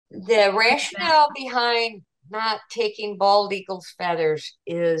The rationale behind not taking bald eagle's feathers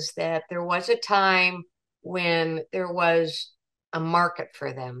is that there was a time when there was a market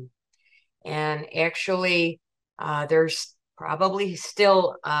for them. And actually, there's probably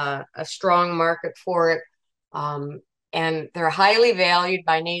still a strong market for it. Um, and they're highly valued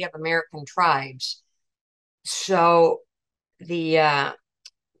by Native American tribes. So the uh,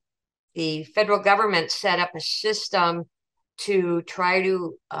 the federal government set up a system to try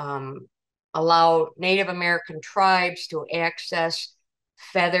to allow Native American tribes to access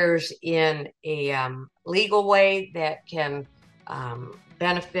feathers in a legal way that can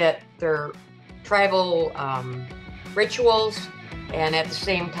benefit their tribal rituals and at the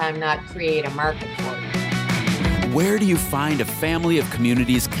same time not create a market for it. Where do you find a family of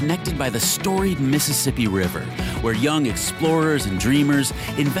communities connected by the storied Mississippi River, where young explorers and dreamers,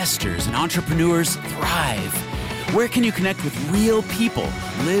 investors and entrepreneurs thrive? Where can you connect with real people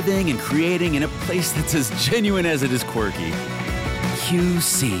living and creating in a place that's as genuine as it is quirky?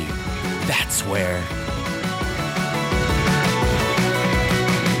 QC. That's where.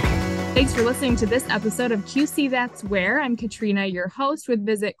 Thanks for listening to this episode of QC That's Where. I'm Katrina, your host with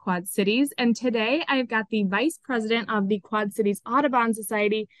Visit Quad Cities. And today I've got the Vice President of the Quad Cities Audubon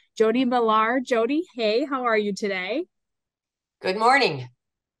Society, Jody Millar. Jody, hey, how are you today? Good morning.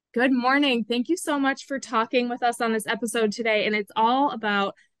 Good morning. Thank you so much for talking with us on this episode today. And it's all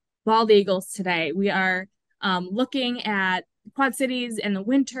about bald eagles today. We are looking at Quad Cities in the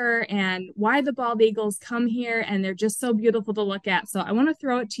winter and why the bald eagles come here. And they're just so beautiful to look at. So I want to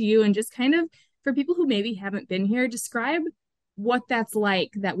throw it to you and just kind of, for people who maybe haven't been here, describe what that's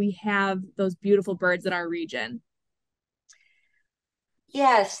like that we have those beautiful birds in our region.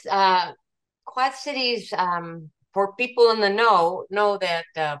 Yes, Quad Cities, for people in the know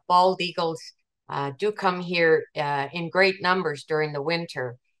that bald eagles do come here in great numbers during the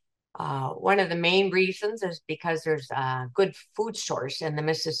winter. One of the main reasons is because there's a good food source in the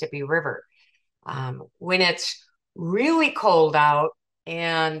Mississippi River. When it's really cold out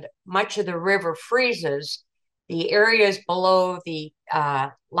and much of the river freezes, the areas below the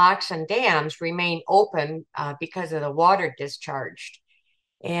locks and dams remain open because of the water discharged.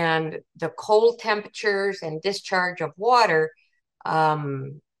 And the cold temperatures and discharge of water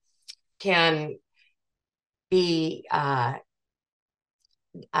um, can be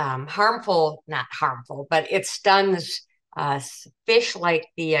harmful, not harmful, but it stuns fish like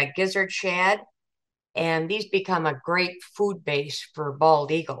the gizzard shad, and these become a great food base for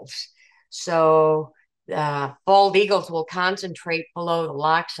bald eagles. So bald eagles will concentrate below the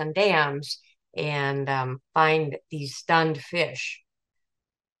locks and dams and find these stunned fish.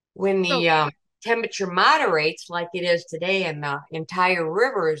 When So the temperature moderates, like it is today, and the entire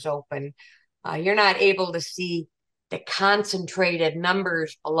river is open, you're not able to see the concentrated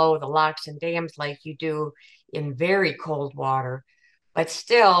numbers below the locks and dams like you do in very cold water. But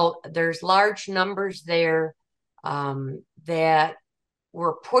still, there's large numbers there that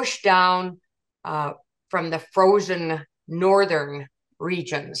were pushed down from the frozen northern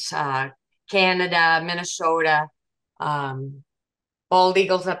regions, Canada, Minnesota. Um, Bald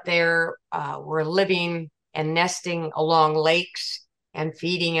eagles up there were living and nesting along lakes and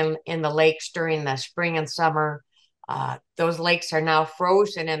feeding in the lakes during the spring and summer. Those lakes are now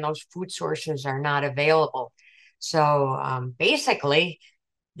frozen and those food sources are not available. So basically,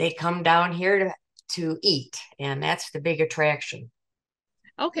 they come down here to eat, and that's the big attraction.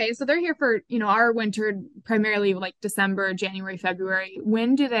 okay, so they're here for, our winter, primarily like December, January, February.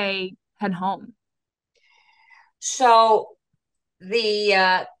 When do they head home? So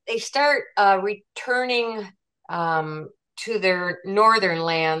they start returning to their northern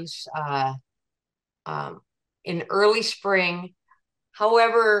lands um, in early spring.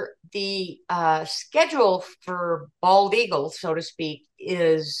 However, the schedule for bald eagles, so to speak,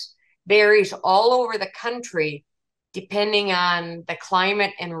 is varies all over the country depending on the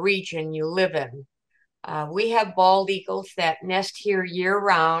climate and region you live in. We have bald eagles that nest here year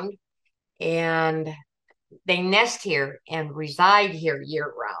round, and they nest here and reside here year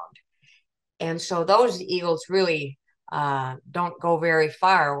round. And so those eagles really don't go very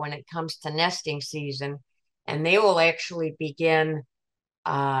far when it comes to nesting season, and they will actually begin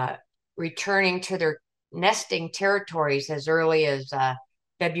uh, returning to their nesting territories as early as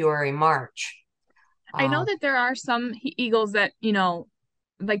February, March. I know Uh, that there are some eagles that,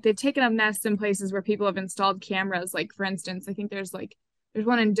 like they've taken up nests in places where people have installed cameras. Like for instance, I think there's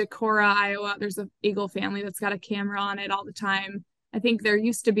one in Decorah, Iowa. There's an eagle family that's got a camera on it all the time. I think there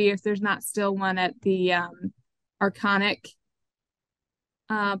used to be, if there's not still one at the Arconic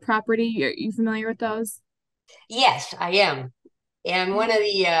property. You familiar with those? yes, I am. And one of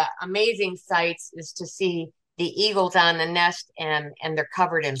the amazing sights is to see the eagles on the nest, and they're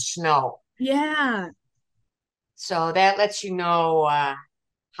covered in snow. Yeah. So that lets you know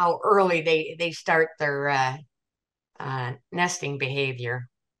how early they start their nesting behavior.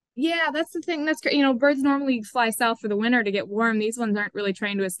 Yeah, that's the thing. That's great. Birds normally fly south for the winter to get warm. These ones aren't really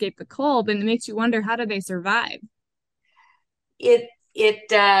trying to escape the cold, and it makes you wonder, how do they survive? It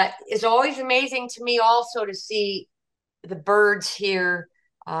is always amazing to me also to see the birds here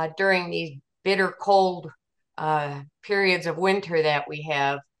during these bitter cold periods of winter that we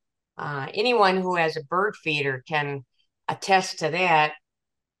have. Anyone who has a bird feeder can attest to that.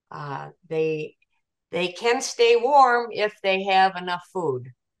 They can stay warm if they have enough food.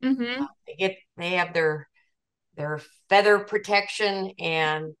 Hmm. They have their feather protection,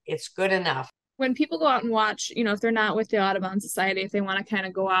 and it's good enough. When people go out and watch, if they're not with the Audubon Society, if they want to kind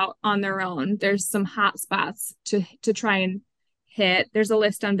of go out on their own, there's some hot spots to try and hit. There's a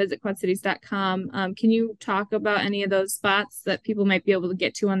list on visitquadcities.com. Can you talk about any of those spots that people might be able to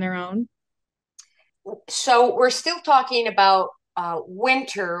get to on their own? So we're still talking about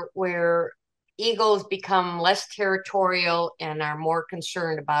winter, where eagles become less territorial and are more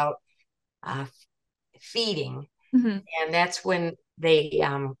concerned about uh, feeding, Hmm. and that's when they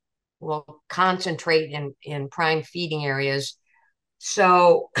will concentrate in prime feeding areas.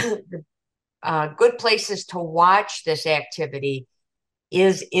 So the good places to watch this activity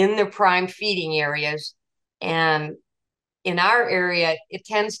is in the prime feeding areas, and in our area, it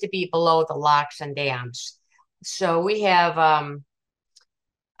tends to be below the locks and dams. So we have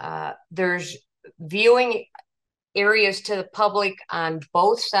there's viewing areas to the public on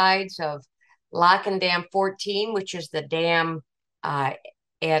both sides of Lock and Dam 14, which is the dam uh,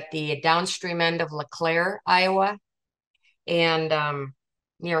 at the downstream end of LeClaire, Iowa, and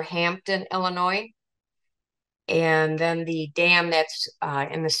near Hampton, Illinois. And then the dam that's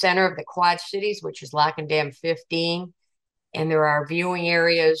in the center of the Quad Cities, which is Lock and Dam 15. And there are viewing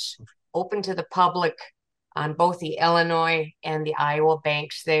areas open to the public on both the Illinois and the Iowa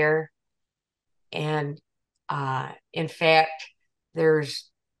banks there. And in fact, there's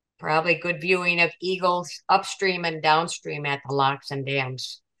probably good viewing of eagles upstream and downstream at the locks and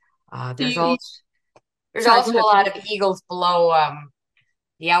dams. Do There's you, also there's sorry, go also a ahead. lot of eagles below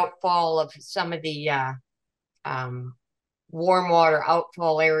the outfall of some of the um, warm water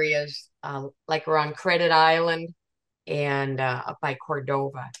outfall areas, like around Credit Island and up by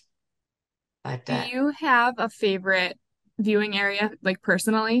Cordova. But Do you have a favorite viewing area, like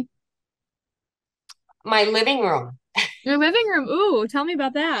personally? my living room. Your living room. Ooh, tell me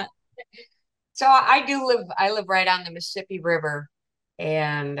about that. So I live right on the Mississippi River,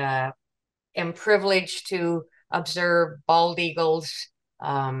 and am privileged to observe bald eagles,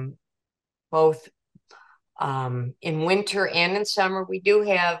 um, both in winter and in summer. We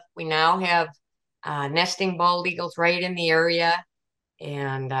now have nesting bald eagles right in the area,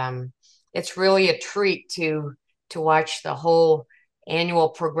 and it's really a treat to watch the whole annual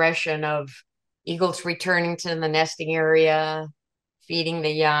progression of eagles returning to the nesting area, feeding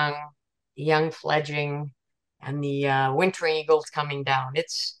the young fledging, and the wintering eagles coming down.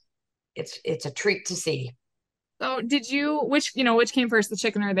 It's a treat to see. So which came first, the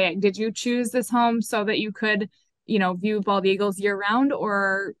chicken or the egg? Did you choose this home so that you could, view bald eagles year round,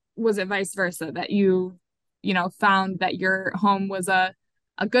 or was it vice versa that found that your home was a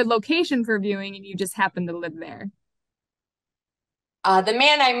good location for viewing and you just happened to live there? The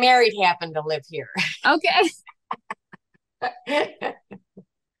man I married happened to live here. Okay,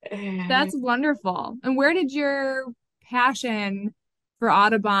 that's wonderful. And where did your passion for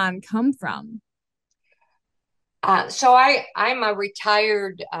Audubon come from? I'm a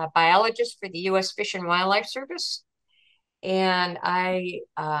retired biologist for the U.S. Fish and Wildlife Service, and I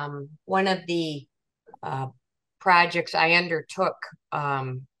one of the uh, projects I undertook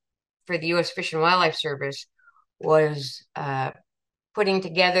for the U.S. Fish and Wildlife Service was putting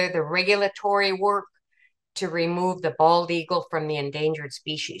together the regulatory work to remove the bald eagle from the endangered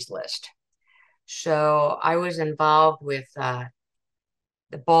species list. So I was involved with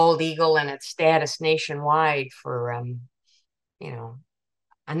the bald eagle and its status nationwide for you know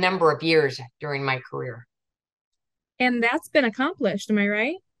a number of years during my career. And that's been accomplished, am I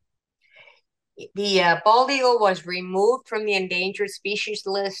right? The bald eagle was removed from the endangered species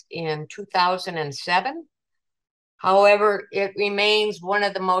list in 2007. However, it remains one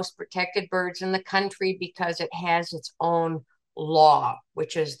of the most protected birds in the country because it has its own law,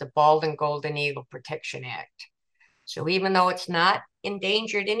 which is the Bald and Golden Eagle Protection Act. So even though it's not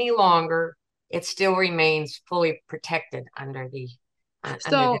endangered any longer, it still remains fully protected under the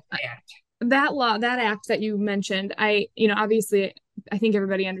So act. that law, that act that you mentioned, obviously, I think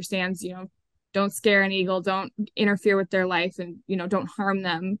everybody understands, don't scare an eagle, don't interfere with their life, and, don't harm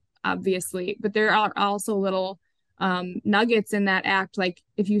them, obviously. But there are also little nuggets in that act, like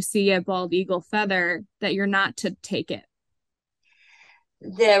if you see a bald eagle feather, that you're not to take it.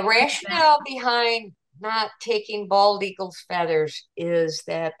 The rationale behind not taking bald eagle's feathers is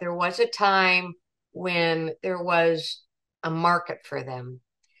that there was a time when there was a market for them.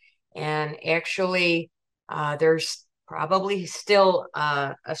 And actually, there's probably still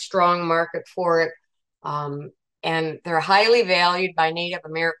a strong market for it. Um, and they're highly valued by Native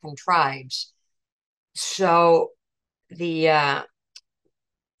American tribes. So the uh,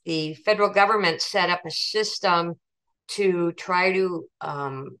 the federal government set up a system to try to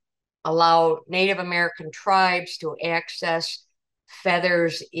allow Native American tribes to access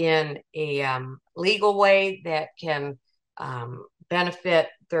feathers in a legal way that can benefit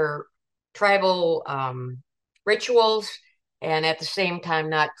their tribal rituals and at the same time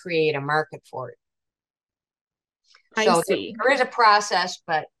not create a market for it. I So see. there is a process,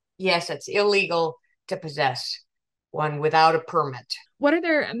 but yes, it's illegal to possess one without a permit. What are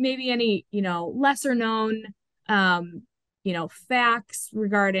there maybe any, lesser known, facts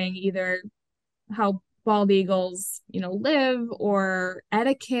regarding either how bald eagles, live or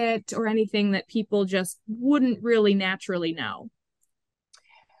etiquette or anything that people just wouldn't really naturally know?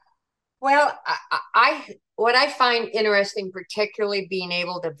 Well, what I find interesting, particularly being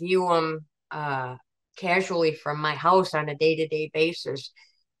able to view them casually from my house on a day-to-day basis,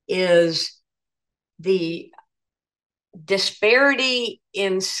 is the disparity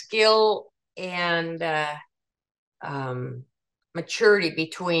in skill and um, maturity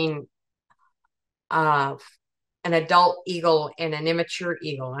between uh, an adult eagle and an immature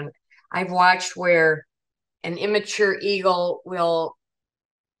eagle. And I've watched where an immature eagle will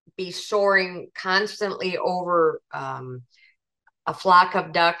be soaring constantly over a flock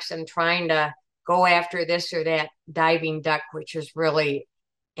of ducks and trying to go after this or that diving duck, which is really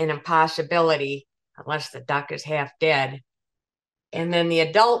an impossibility unless the duck is half dead. And then the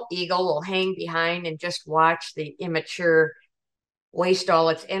adult eagle will hang behind and just watch the immature waste all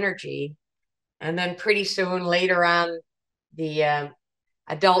its energy. And then pretty soon later on, the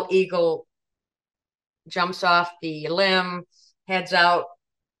adult eagle jumps off the limb, heads out,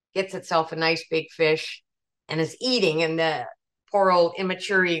 gets itself a nice big fish, and is eating. And the poor old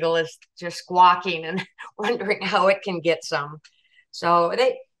immature eagle is just squawking and wondering how it can get some. So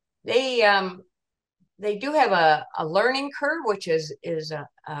they they do have a learning curve, which is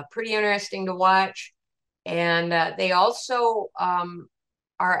pretty interesting to watch, and they also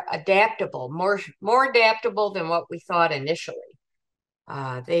are adaptable, more adaptable than what we thought initially.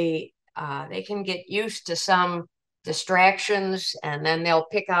 They can get used to some distractions, and then they'll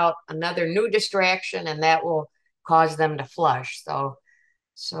pick out another new distraction, and that will cause them to flush.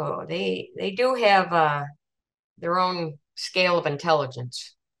 So they do have their own scale of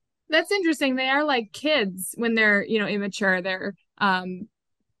intelligence. That's interesting. They are like kids when they're, immature.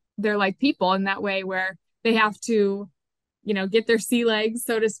 They're like people in that way where they have to, get their sea legs,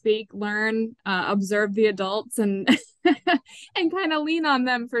 so to speak, learn, observe the adults and and kind of lean on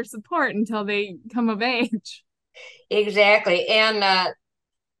them for support until they come of age. Exactly. And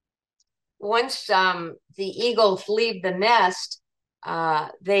once the eagles leave the nest,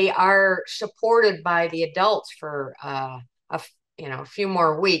 they are supported by the adults for a few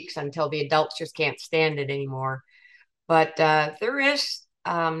more weeks until the adults just can't stand it anymore. But there is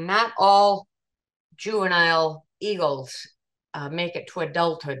not all juvenile eagles make it to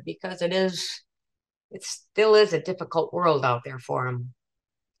adulthood because it still is a difficult world out there for them.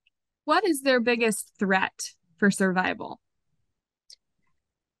 What is their biggest threat for survival?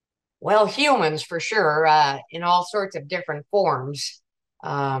 Well, humans for sure, in all sorts of different forms.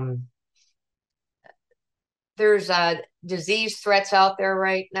 Um, there's disease threats out there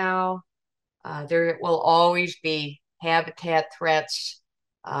right now. There will always be habitat threats.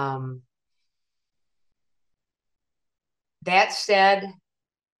 Um, that said,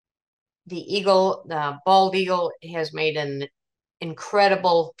 the bald eagle, has made an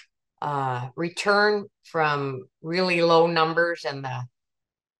incredible return from really low numbers in the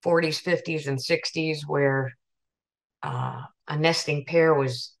 40s, 50s, and 60s, where a nesting pair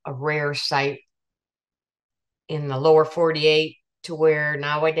was a rare sight in the lower 48, to where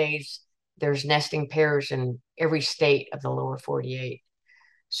nowadays there's nesting pairs in every state of the lower 48.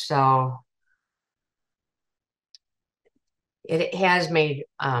 So it has made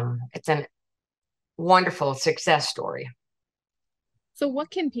it's a wonderful success story. So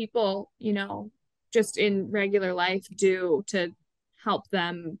what can people, just in regular life do to help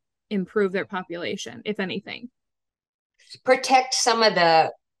them, improve their population, if anything? Protect some of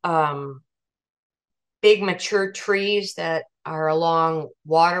the big mature trees that are along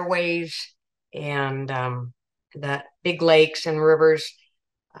waterways and the big lakes and rivers.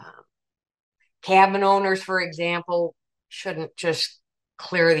 Um, Cabin owners, for example, shouldn't just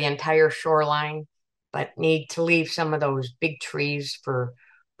clear the entire shoreline, but need to leave some of those big trees for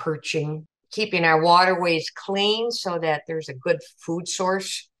perching. Keeping our waterways clean so that there's a good food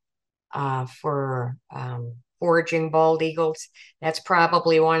source for foraging bald eagles. That's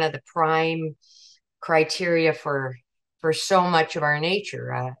probably one of the prime criteria for so much of our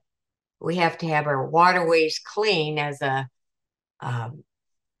nature. We have to have our waterways clean as a um,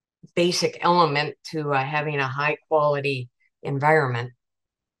 basic element to having a high quality environment.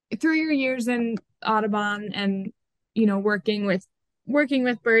 Through your years in Audubon and working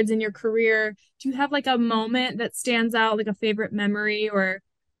with birds in your career, do you have like a moment that stands out, like a favorite memory or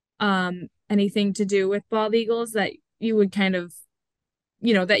anything to do with bald eagles that you would kind of,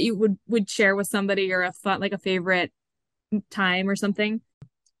 that you would share with somebody, or a fun, like a favorite time or something?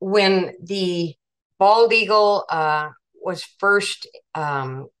 When the bald eagle was first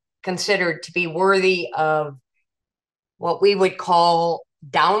considered to be worthy of what we would call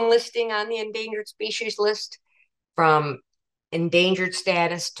downlisting on the endangered species list from endangered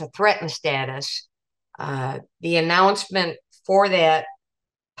status to threatened status, the announcement for that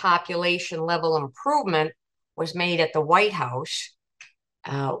population level improvement was made at the White House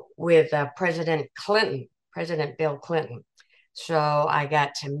with President Bill Clinton. So I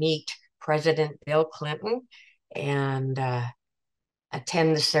got to meet President Bill Clinton and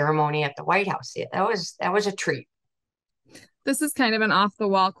attend the ceremony at the White House. That was a treat. This is kind of an off the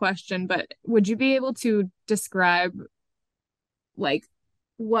wall question, but would you be able to describe like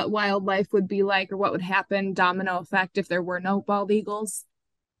what wildlife would be like, or what would happen, domino effect, if there were no bald eagles?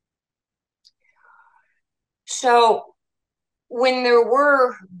 So when there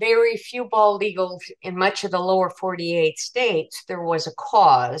were very few bald eagles in much of the lower 48 states, there was a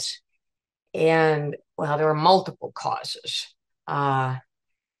cause. And well, there were multiple causes.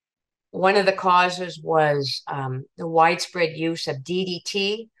 One of the causes was the widespread use of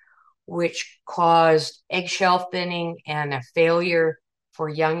DDT, which caused eggshell thinning and a failure for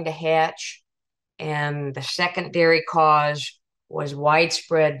young to hatch. And the secondary cause was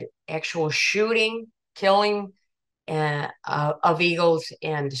widespread actual shooting, killing of eagles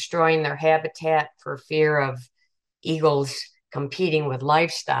and destroying their habitat for fear of eagles competing with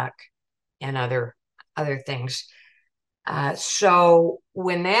livestock and other things. So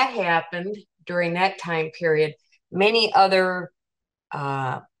when that happened during that time period, many other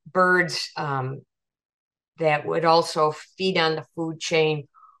birds that would also feed on the food chain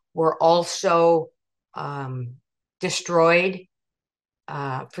were also destroyed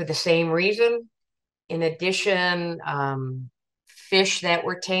for the same reason. In addition, fish that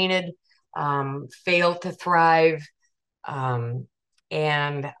were tainted failed to thrive.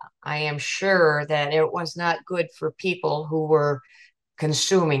 And I am sure that it was not good for people who were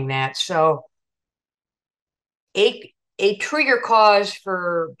consuming that. So a trigger cause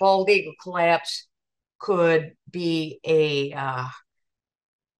for bald eagle collapse could be a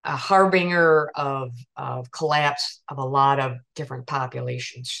harbinger of collapse of a lot of different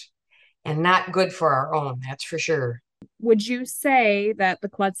populations, and not good for our own, that's for sure. Would you say that the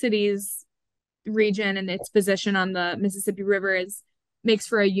Quad Cities region and its position on the Mississippi River is makes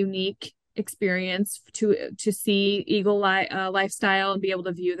for a unique experience to see lifestyle and be able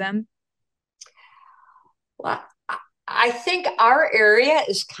to view them? Well, I think our area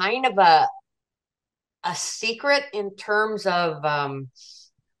is kind of a secret in terms of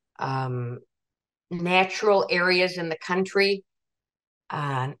um, natural areas in the country,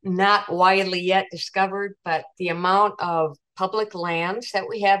 not widely yet discovered, but the amount of public lands that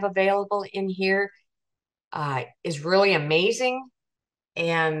we have available in here is really amazing.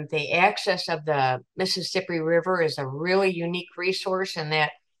 And the access of the Mississippi River is a really unique resource in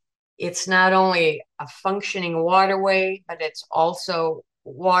that it's not only a functioning waterway, but it's also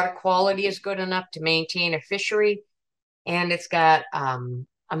water quality is good enough to maintain a fishery. And it's got a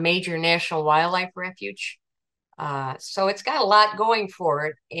major national wildlife refuge. So it's got a lot going for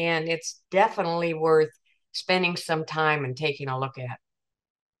it, and it's definitely worth spending some time and taking a look at.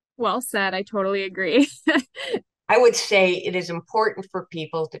 Well said. I totally agree. I would say it is important for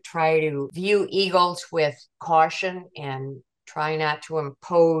people to try to view eagles with caution and try not to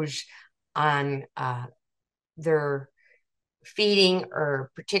impose on their feeding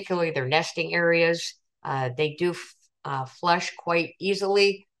or particularly their nesting areas. They do flush quite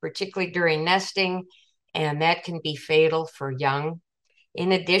easily, particularly during nesting, and that can be fatal for young.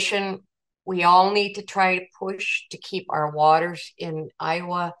 In addition, we all need to try to push to keep our waters in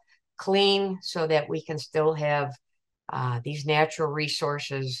Iowa clean so that we can still have these natural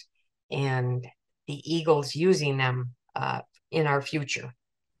resources and the eagles using them in our future.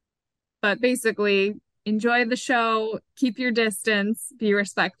 But basically, enjoy the show, keep your distance, be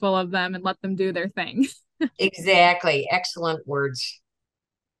respectful of them, and let them do their thing. Exactly. Excellent words.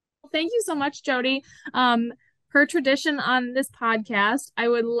 Thank you so much, Jody. Per tradition on this podcast, I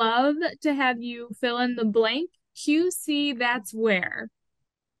would love to have you fill in the blank. QC, that's where.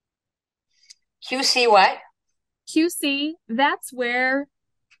 QC what? QC, that's where,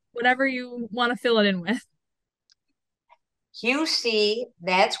 whatever you want to fill it in with. QC,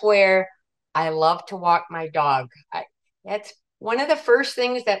 that's where I love to walk my dog. That's one of the first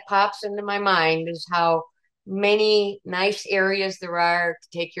things that pops into my mind is how many nice areas there are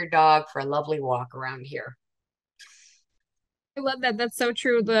to take your dog for a lovely walk around here. I love that. That's so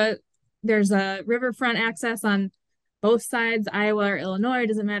true. There's a riverfront access on both sides, Iowa or Illinois,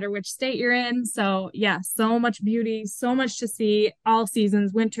 doesn't matter which state you're in. So yeah, so much beauty, so much to see all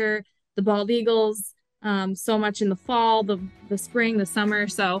seasons, winter, the bald eagles, so much in the fall, the spring, the summer.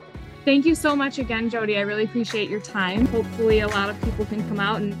 So thank you so much again, Jody. I really appreciate your time. Hopefully a lot of people can come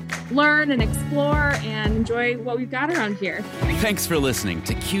out and learn and explore and enjoy what we've got around here. Thanks for listening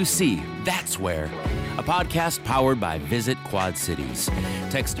to QC, That's Where, a podcast powered by Visit Quad Cities.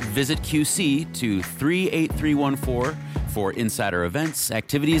 Text Visit QC to 38314 for insider events,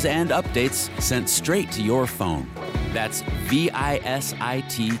 activities, and updates sent straight to your phone. That's VISITQC,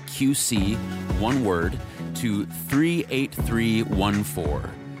 one word, to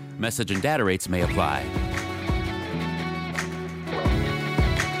 38314. Message and data rates may apply.